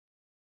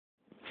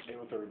Hey,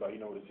 what's up, everybody?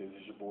 You know what this is.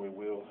 It's your boy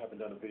Will. Haven't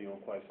done a video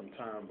in quite some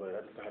time, but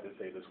I just had to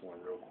say this one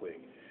real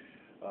quick.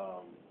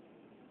 Um,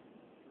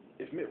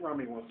 if Mitt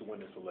Romney wants to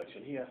win this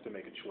election, he has to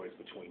make a choice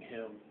between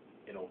him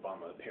and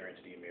Obama, parents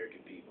of the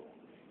American people.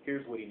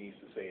 Here's what he needs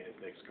to say in his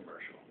next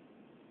commercial.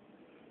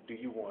 Do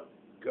you want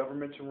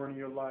government to run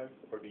your life,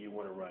 or do you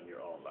want to run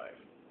your own life?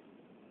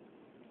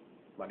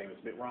 My name is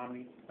Mitt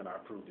Romney, and I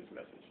approve this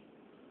message.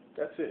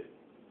 That's it.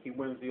 He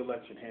wins the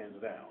election hands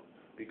down,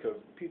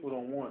 because people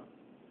don't want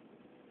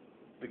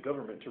the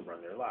government to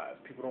run their lives.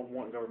 People don't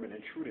want government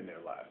intruding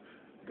their lives.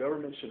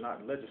 Government should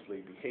not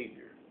legislate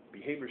behavior.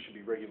 Behavior should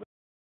be regulated.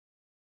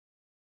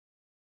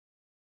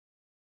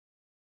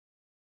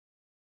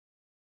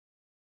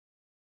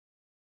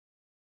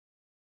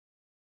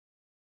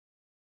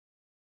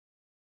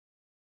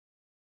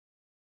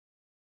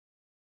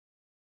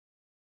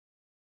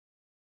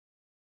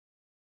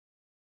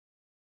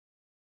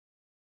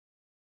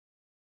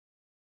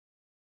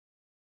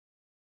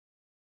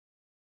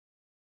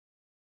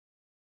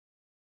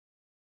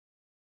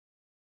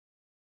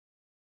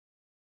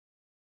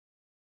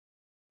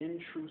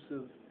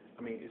 Intrusive,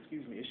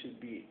 it should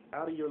be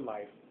out of your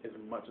life as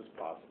much as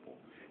possible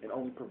and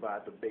only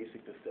provide the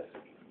basic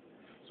necessities.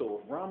 So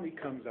if Romney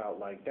comes out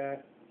like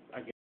that,